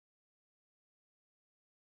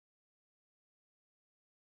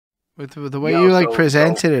With the way you like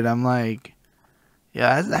presented it, I'm like,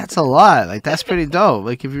 yeah, that's a lot. Like that's pretty dope.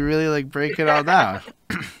 Like if you really like break it all down.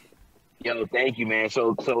 Yo, thank you, man.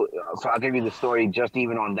 So I'll give you the story just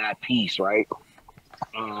even on that piece, right?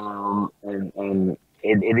 And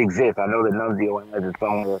it exists. I know that Nunzio has it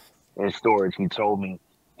somewhere in storage. He told me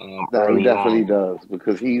No, he early definitely on. does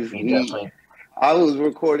because He definitely. I was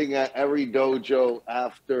recording at every dojo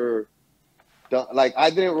after. Like I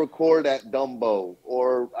didn't record at Dumbo,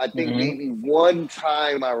 or I think maybe one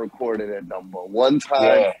time I recorded at Dumbo. One time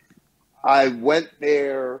Yeah. I went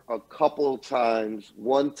there a couple of times.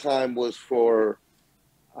 One time was for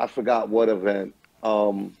I forgot what event.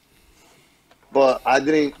 But I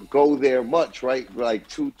didn't go there much, right? Like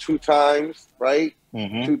two times, right?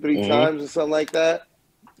 Two, three times or something like that.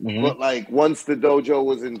 But like once the dojo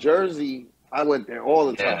was in Jersey, I went there all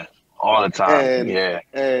the time. All the time.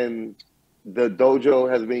 And the dojo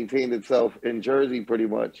has maintained itself in Jersey pretty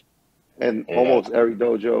much. And almost every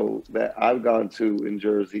dojo that I've gone to in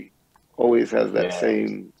Jersey always has that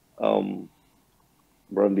same Run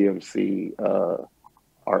DMC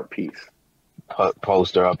art piece.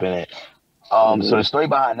 Poster up in it. So the story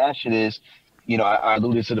behind that shit is, I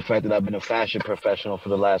alluded to the fact that I've been a fashion professional for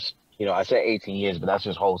the last, I said 18 years, but that's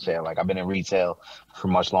just wholesale. Like I've been in retail for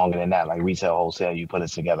much longer than that. Like retail, wholesale, you put it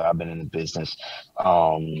together. I've been in the business.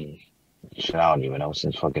 Shit, I don't even know,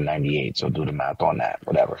 since fucking 98. So do the math on that,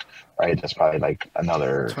 whatever. Right? That's probably like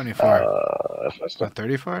another 24.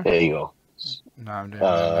 34? There you go. No, I'm doing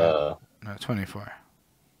no, 24.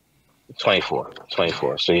 24.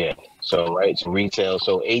 So yeah. So right, so retail.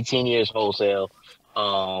 So 18 years wholesale,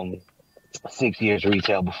 6 years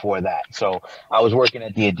retail before that. So I was working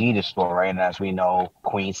at the Adidas store, right? And as we know,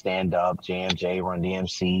 Queen Stand Up, JMJ, Run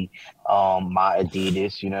DMC, my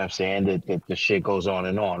Adidas, you know what I'm saying? The shit goes on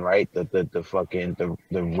and on, right? The fucking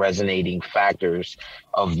the resonating factors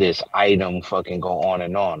of this item fucking go on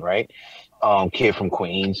and on, right? Kid from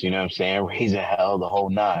Queens, you know what I'm saying? Raising hell, the whole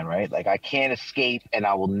nine, right? Like I can't escape, and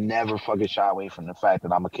I will never fucking shy away from the fact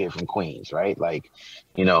that I'm a kid from Queens, right? Like,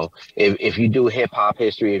 if you do hip hop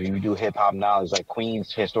history, if you do hip hop knowledge, like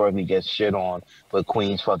Queens historically gets shit on, but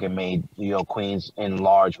Queens fucking made, Queens in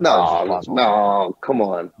large part is responsible. No, come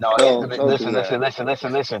on. No, listen.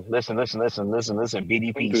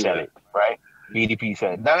 BDP said it, right? BDP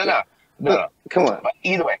said it. No. Come on. But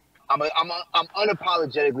either way. I'm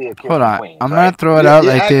unapologetically a kid Hold from on, Queens, I'm gonna throw it out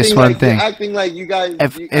like this one thing. You're acting like you guys.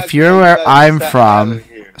 If you're where I'm from,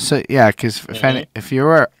 so yeah, because if you're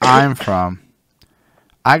where I'm from,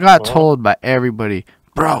 I got told by everybody,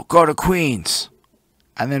 bro, go to Queens.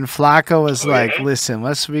 And then Flacco was like, listen,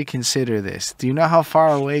 let's reconsider this. Do you know how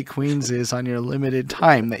far away Queens is on your limited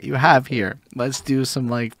time that you have here? Let's do some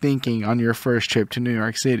like thinking on your first trip to New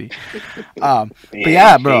York City. But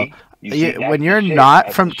yeah, bro. When you're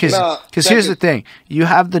not from, because here's the thing, you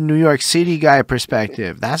have the New York City guy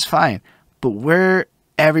perspective. That's fine, but we're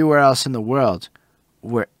everywhere else in the world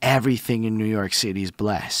where everything in New York City is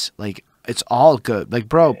blessed. Like it's all good. Like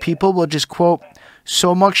bro, people will just quote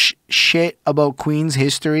so much shit about Queens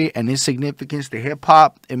history and its significance to hip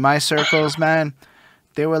hop in my circles, man.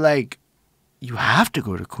 They were like, you have to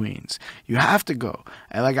go to Queens. You have to go.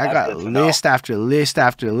 And like I got list after list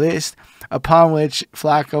after list, upon which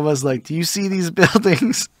Flacco was like, do you see these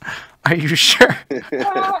buildings? Are you sure?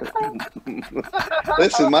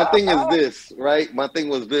 Listen, my thing is this, right? My thing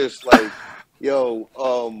was this, like, yo,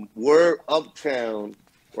 we're uptown,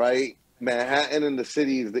 right? Manhattan in the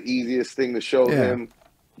city is the easiest thing to show him.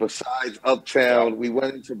 Besides uptown, we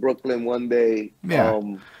went into Brooklyn one day. Yeah,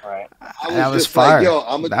 right. That was far. Like, yo,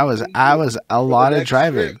 I was a lot of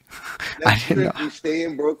driving. I didn't know. You stay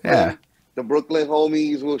in Brooklyn. Yeah. The Brooklyn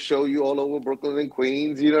homies will show you all over Brooklyn and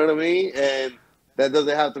Queens. You know what I mean? And that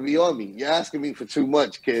doesn't have to be on me. You're asking me for too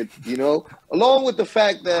much, kid. Along with the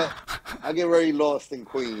fact that I get very lost in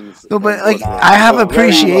Queens. No, but like I have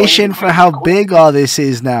appreciation for how big all this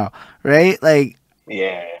is now, right? Like.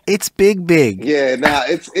 Yeah. It's big. Yeah,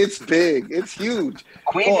 it's big. It's huge.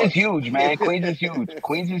 Queens is huge, man. Queens is huge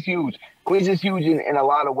in a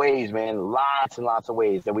lot of ways, man. Lots and lots of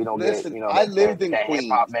ways that we don't get. I lived in Queens.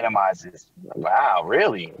 Hip hop minimizes. Wow,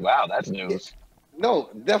 really? Wow, that's news. No,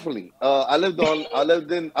 definitely. I lived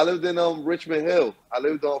in Richmond Hill. I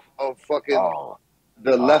lived off of fucking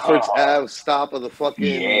the Lefferts Ave stop of the fucking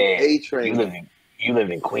A train. You live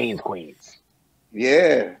in Queens.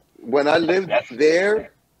 Yeah. When I lived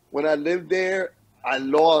there, I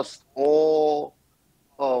lost all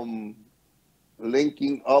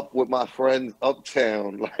linking up with my friends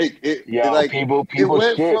uptown. Like people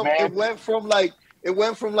it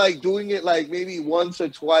went from like doing it like maybe once or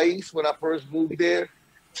twice when I first moved there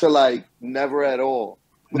to like never at all.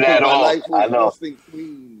 because my life was just in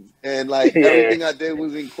Queens, and like everything I did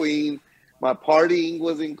was in Queens. My partying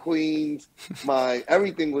was in Queens. My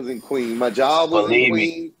everything was in Queens. My job was in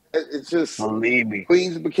Queens. It's just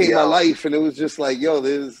Queens became my life, and it was just like, yo,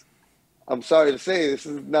 I'm sorry to say, this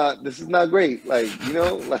is not great. Like, you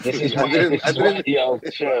know, like I did not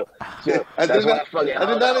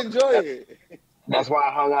enjoy it. That's why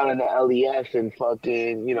I hung out in the LES and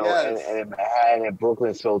fucking, you know, and Manhattan and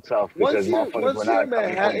Brooklyn so tough because motherfuckers were not a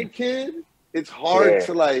Manhattan kid, it's hard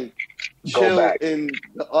to like chill in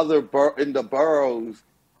the other in the boroughs.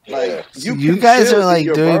 Like you guys are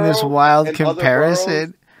like doing this wild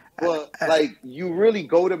comparison. But like you really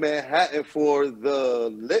go to Manhattan for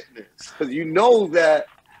the litness because you know that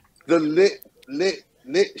the lit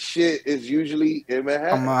shit is usually in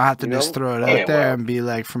Manhattan. I'm gonna have to just throw it out there and be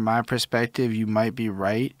like, from my perspective, you might be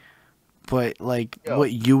right, but like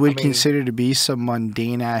what you would consider to be some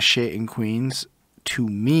mundane ass shit in Queens, to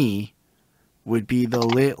me, would be the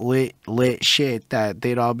lit shit that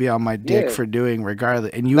they'd all be on my dick for doing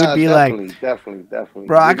regardless. And you would be definitely.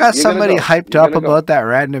 Bro, I got somebody hyped up about that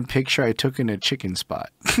random picture I took in a chicken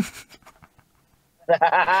spot.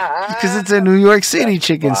 Because it's a New York City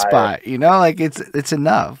chicken spot, you know? Like, it's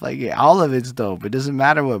enough. Like, all of it's dope. It doesn't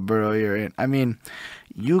matter what borough you're in. I mean,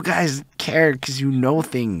 you guys care because you know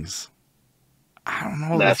things. I don't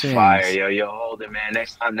know. That's fire, yo, hold it, man.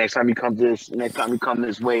 Next time you come this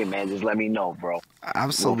way, man, just let me know, bro.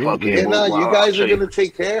 Absolutely. You guys are gonna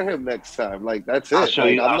take care of him next time. Like that's it. I'll show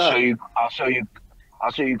you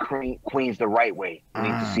Queens the right way. You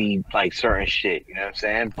need to see like certain shit. You know what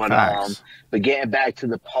I'm saying? But getting back to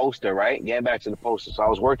the poster, right? So I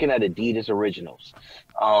was working at Adidas Originals,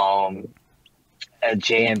 at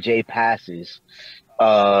JMJ Passes.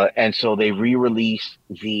 And so they re-released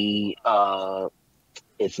the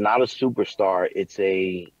it's not a Superstar, it's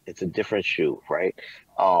a different shoe, right?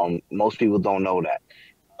 Most people don't know that.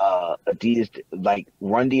 Adidas, like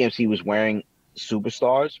Run DMC was wearing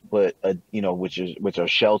Superstars, but you know, which are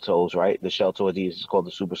shell toes, right? The shell toe Adidas is called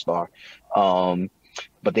the Superstar.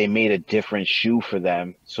 But they made a different shoe for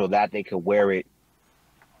them so that they could wear it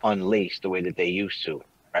unlaced the way that they used to.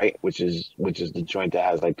 Right, which is the joint that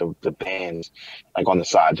has like the bands like on the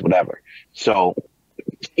sides, whatever. So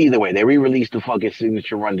either way, they re-released the fucking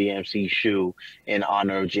signature Run DMC shoe in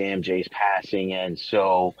honor of JMJ's passing, and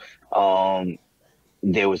so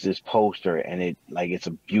there was this poster, and it's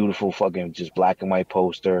a beautiful fucking just black and white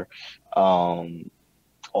poster.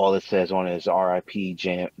 All it says on it is R.I.P.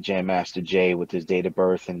 Jam Master Jay with his date of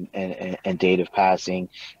birth and date of passing,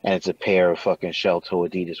 and it's a pair of fucking shell toe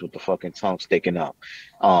Adidas with the fucking tongue sticking up.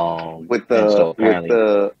 With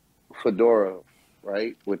the fedora,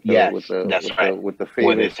 right? With the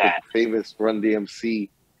famous Run DMC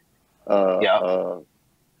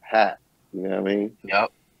hat. You know what I mean?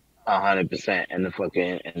 Yep. 100%, and the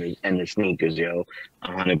fucking and the sneakers, yo,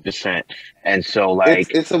 100%. And so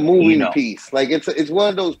like it's a moving piece. Like it's one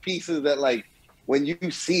of those pieces that like when you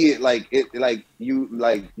see it, like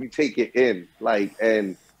you take it in, like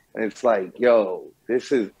and it's like, yo,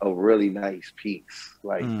 this is a really nice piece.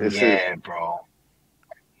 Like this is, bro.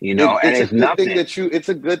 You know, it's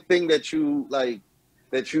a good thing that you like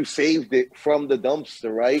that you saved it from the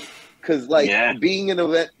dumpster, right? Because like being an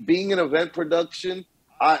event production,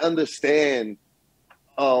 I understand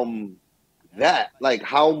that, like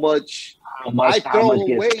how much I throw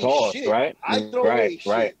away shit. Right? I throw away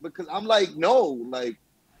shit because I'm like, no, like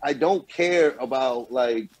I don't care about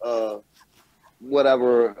like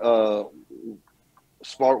whatever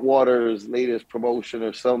Smart Water's latest promotion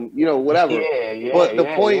or some, you know, whatever. But the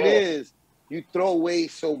point is, you throw away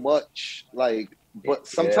so much, like, but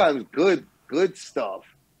sometimes good stuff.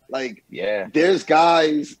 Like, there's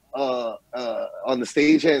guys on the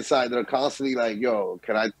stagehand side that are constantly like, yo,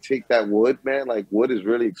 can I take that wood, man? Like, wood is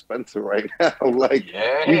really expensive right now. Like,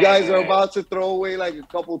 you guys are about to throw away like a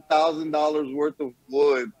couple $1,000s worth of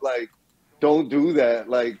wood. Like, don't do that.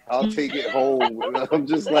 Like, I'll take it home. And I'm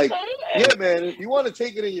just like, yeah, man, if you want to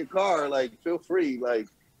take it in your car, like, feel free. Like,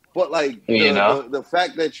 but like, the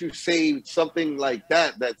fact that you saved something like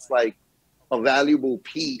that, that's like a valuable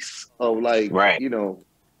piece of like, you know,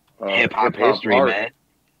 hip hop history, art. Man.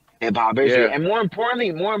 Hip hop history, and more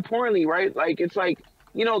importantly, right? Like it's like,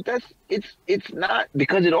 you know, it's not,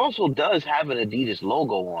 because it also does have an Adidas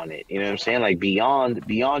logo on it. You know what I'm saying? Like beyond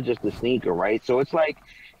just the sneaker, right? So it's like,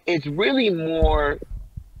 it's really more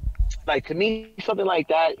like, to me, something like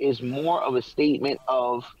that is more of a statement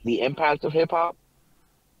of the impact of hip hop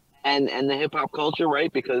and the hip hop culture,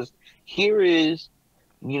 right? Because here is,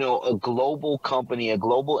 you know, a global company, a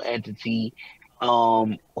global entity,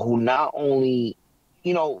 who not only,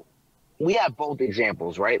 you know, we have both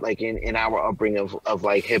examples, right? Like in our upbringing of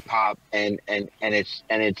like hip hop and its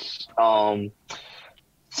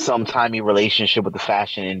sometimey relationship with the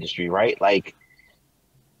fashion industry, right? Like,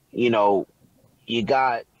 you know, you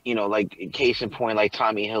got, like case in point, like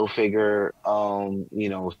Tommy Hilfiger,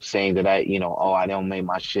 saying that oh, I don't make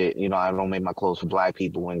my shit, I don't make my clothes for black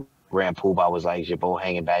people, when Grand Poobah was like, Jabot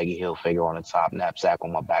hanging baggy Hilfiger on the top, knapsack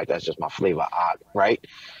on my back, that's just my flavor, right?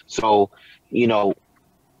 So,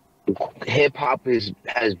 hip hop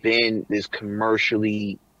has been this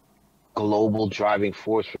commercially global driving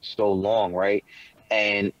force for so long, right?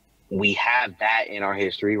 And we have that in our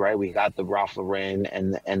history, right? We got the Ralph Lauren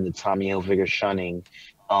and the Tommy Hilfiger shunning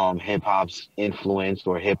hip hop's influence,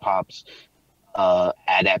 or hip hop's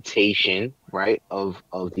adaptation, right, of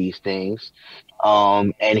these things.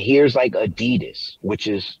 And here's like Adidas, which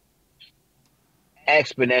is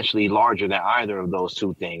exponentially larger than either of those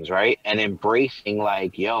two things, right? And embracing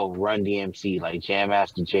like, yo, Run DMC, like Jam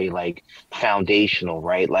Master Jay, like foundational,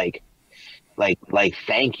 right? Like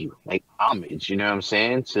thank you, like homage, you know what I'm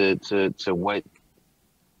saying, to what,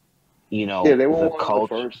 Yeah, they were the one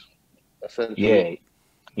culture, of the first, essentially. yeah,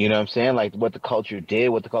 you know what I'm saying, like what the culture did,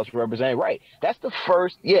 what the culture represented, right? That's the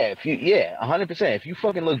first, 100%. If you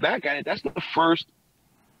fucking look back at it, that's the first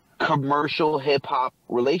commercial hip hop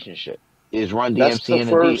relationship, is Run DMC and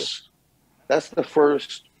Adidas. That's the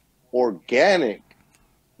first organic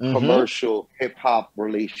commercial hip hop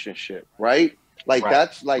relationship, right? Like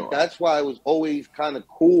that's why it was always kind of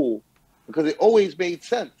cool, because it always made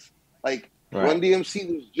sense. Like Run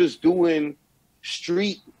DMC was just doing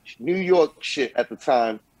street New York shit at the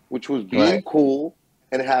time, which was being cool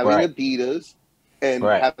and having Adidas and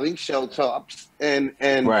having shell tops and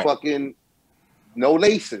fucking no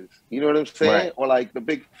laces. You know what I'm saying? Or like the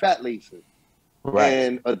big fat laces.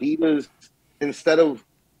 And Adidas, instead of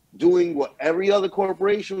doing what every other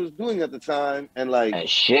corporation was doing at the time and like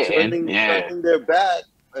turning their back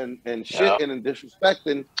and shitting and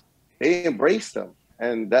disrespecting, they embraced them.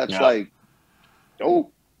 And that's like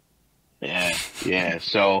dope. Yeah.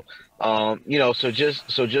 So so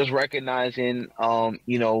just recognizing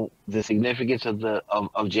the significance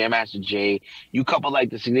of Jam Master Jay. You couple like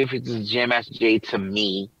the significance of Jam Master Jay to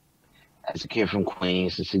me as a kid from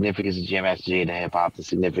Queens, the significance of Jam Master Jay to hip hop, the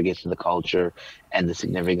significance of the culture, and the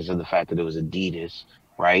significance of the fact that it was Adidas,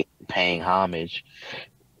 right, paying homage.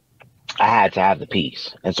 I had to have the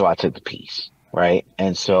piece, and so I took the piece, right?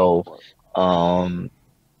 And so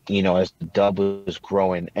as the dub was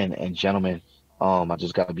growing, and gentlemen, I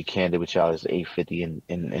just gotta be candid with y'all. It's 8:50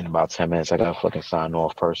 in about 10 minutes. I gotta fucking sign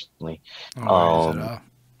off personally.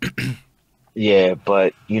 Yeah,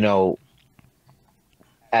 but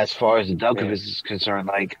as far as the Dubbchivist is concerned,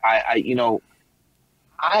 like I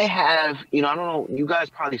have, I don't know, you guys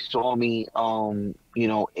probably saw me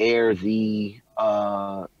air the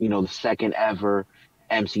the second ever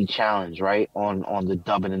MC challenge, right, on the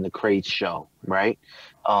Dubbin and the Crates show, right?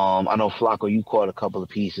 I know Flacco, you caught a couple of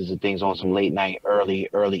pieces of things on some late night early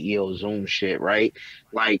EO Zoom shit, right?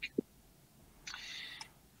 Like,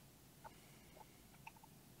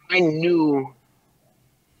 I knew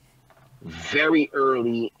very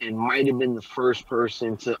early, and might have been the first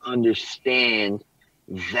person to understand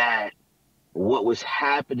that what was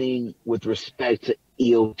happening with respect to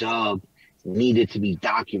EO Dub needed to be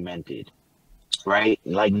documented, right?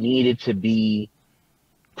 Like, needed to be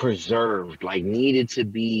preserved, like needed to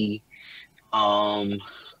be archived,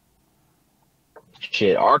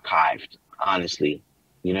 honestly.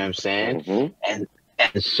 You know what I'm saying? And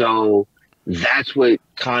so that's what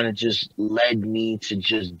kind of just led me to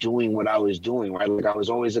just doing what I was doing, right? Like, I was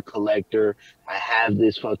always a collector. I have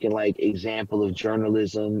this fucking like example of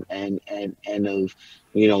journalism and of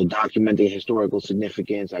documenting historical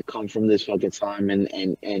significance. I come from this fucking time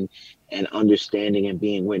and understanding and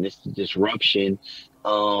being witness to disruption.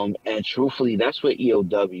 And truthfully, that's what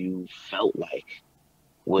EOW felt like,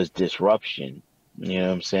 was disruption. You know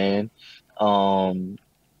what I'm saying?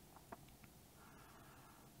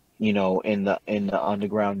 In the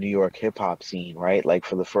underground New York hip hop scene, right? Like,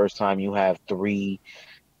 for the first time, you have three,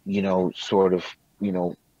 sort of,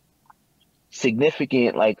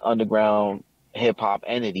 significant like underground hip hop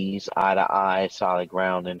entities, Eye to Eye, Solid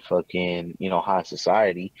Ground, and fucking, High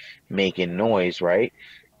Society, making noise, right?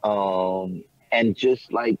 And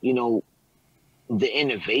just like, the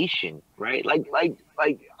innovation, right? Like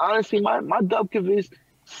honestly, my Dubbchivist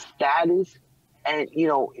status, and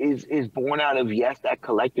is born out of, yes, that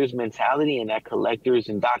collector's mentality and that collector's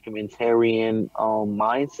and documentarian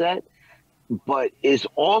mindset, but is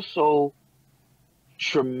also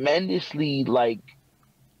tremendously like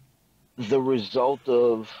the result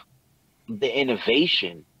of the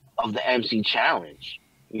innovation of the MC challenge.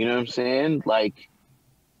 You know what I'm saying? Like,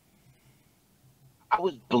 I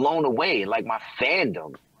was blown away, like my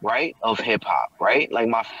fandom, right, of hip hop, right? Like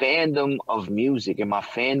my fandom of music and my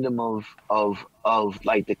fandom of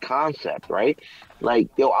like the concept, right? Like,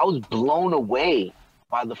 yo, I was blown away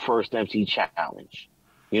by the first MC challenge.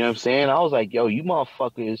 You know what I'm saying? I was like, yo, you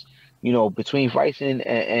motherfuckers, you know, between Bryson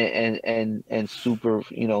and super,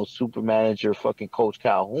 you know, super manager fucking Coach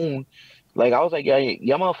Calhoun, like I was like, yeah,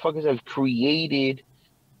 y'all motherfuckers have created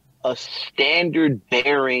a standard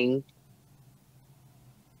bearing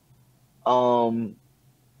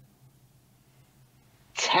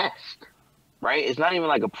test, right? It's not even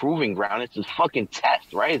like a proving ground, it's a fucking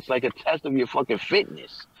test, right? It's like a test of your fucking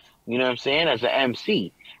fitness, you know what I'm saying, as an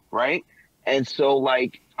MC, right? And so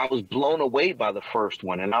like I was blown away by the first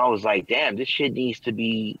one, and I was like, damn, this shit needs to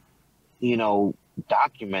be, you know,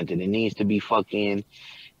 documented. It needs to be fucking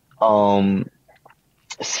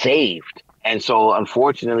saved. And so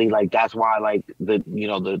unfortunately, like that's why like the, you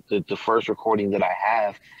know, the first recording that I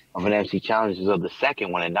have of an MC challenge is of the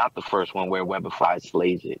second one and not the first one where Webify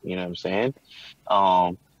slays it. You know what I'm saying?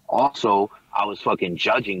 Also, I was fucking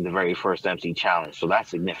judging the very first MC challenge, so that's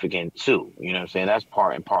significant too. You know what I'm saying? That's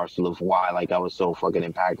part and parcel of why like I was so fucking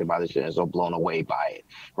impacted by this shit and so blown away by it,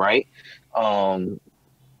 right? And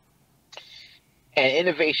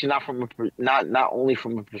innovation not only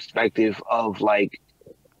from a perspective of like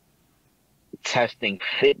testing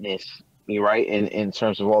fitness, right, in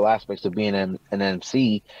terms of all aspects of being an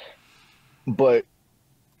MC, but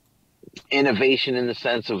innovation in the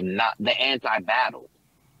sense of not the anti-battle,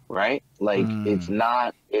 right? Like it's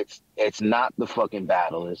not the fucking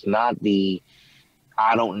battle. It's not the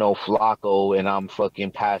I don't know Flacco and I'm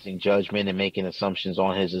fucking passing judgment and making assumptions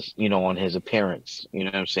on his, you know, on his appearance. You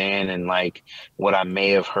know what I'm saying? And like what I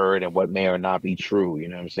may have heard and what may or not be true. You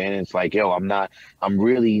know what I'm saying? It's like, yo, I'm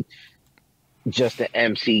really just an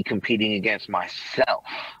MC competing against myself,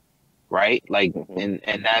 right? Like, and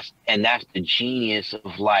that's the genius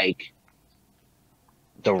of like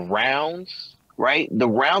the rounds, right? The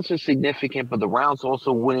rounds are significant, but the rounds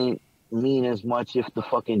also wouldn't mean as much if the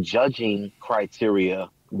fucking judging criteria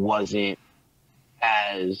wasn't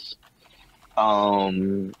as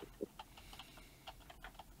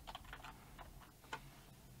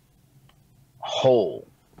whole,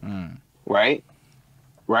 right?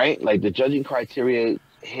 Right? Like the judging criteria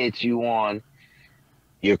hits you on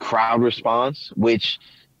your crowd response, which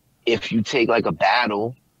if you take like a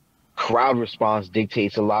battle, crowd response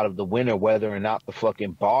dictates a lot of the winner, whether or not the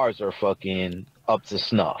fucking bars are fucking up to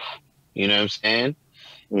snuff. You know what I'm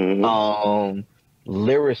saying?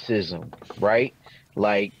 Lyricism, right?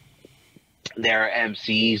 Like there are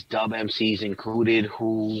MCs, dub MCs included,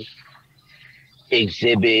 who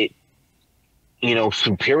exhibit, you know,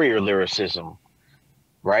 superior lyricism,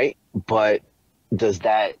 right? But does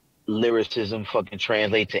that lyricism fucking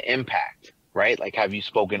translate to impact, right? Like, have you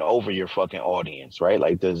spoken over your fucking audience, right?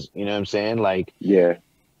 Like, does, you know what I'm saying? Like, yeah,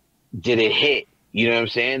 did it hit? You know what I'm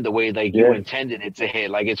saying? The way like you intended it to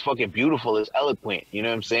hit. Like, it's fucking beautiful, it's eloquent, you know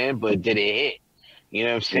what I'm saying? But did it hit? You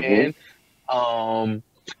know what I'm saying?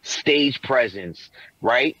 Stage presence,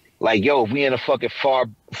 right? Like, yo, if we in a fucking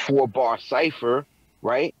 4-bar cipher,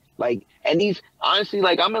 right? Like, and these, honestly,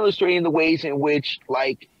 like, I'm illustrating the ways in which,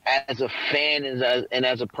 like, as a fan and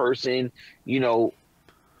as a person, you know,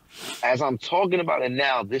 as I'm talking about it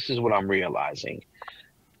now, this is what I'm realizing.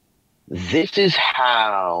 This is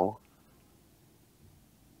how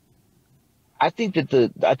I think that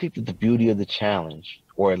the beauty of the challenge,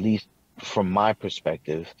 or at least from my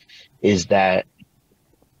perspective, is that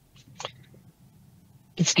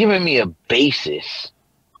it's giving me a basis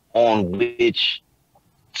on which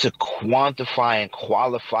to quantify and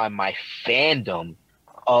qualify my fandom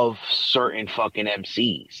of certain fucking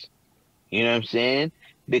MCs. You know what I'm saying?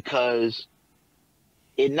 Because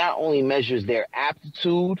it not only measures their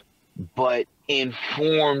aptitude, but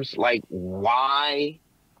informs like why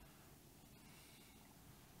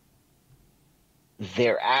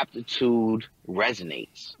their aptitude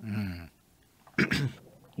resonates. You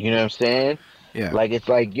know what I'm saying? Yeah. Like, it's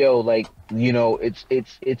like, yo, like, you know, it's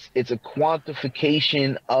a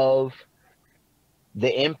quantification of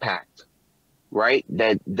the impact, right?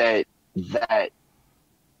 That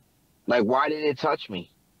like, why did it touch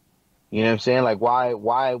me? You know what I'm saying? Like,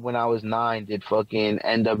 why when I was 9 did fucking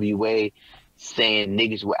NWA saying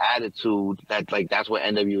niggas with attitude, that like that's what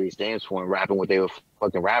NWA stands for, and rapping what they were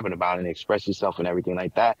fucking rapping about and express yourself and everything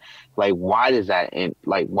like that. Like, why does that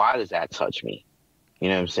touch me? You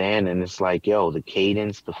know what I'm saying? And it's like, yo, the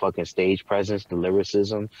cadence, the fucking stage presence, the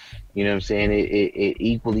lyricism, you know what I'm saying? It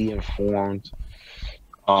equally informed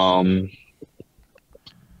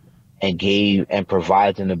and gave and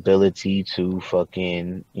provides an ability to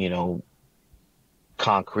fucking, you know,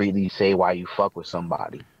 concretely say why you fuck with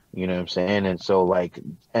somebody. You know what I'm saying? And so like,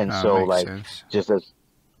 Makes sense. just as,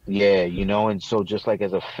 yeah, you know, and so just like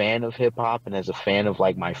as a fan of hip hop and as a fan of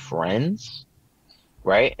like my friends,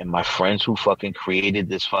 right? And my friends who fucking created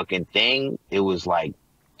this fucking thing, it was like,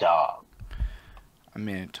 dog. I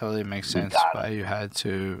mean, it totally makes sense why you had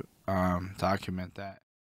to document that.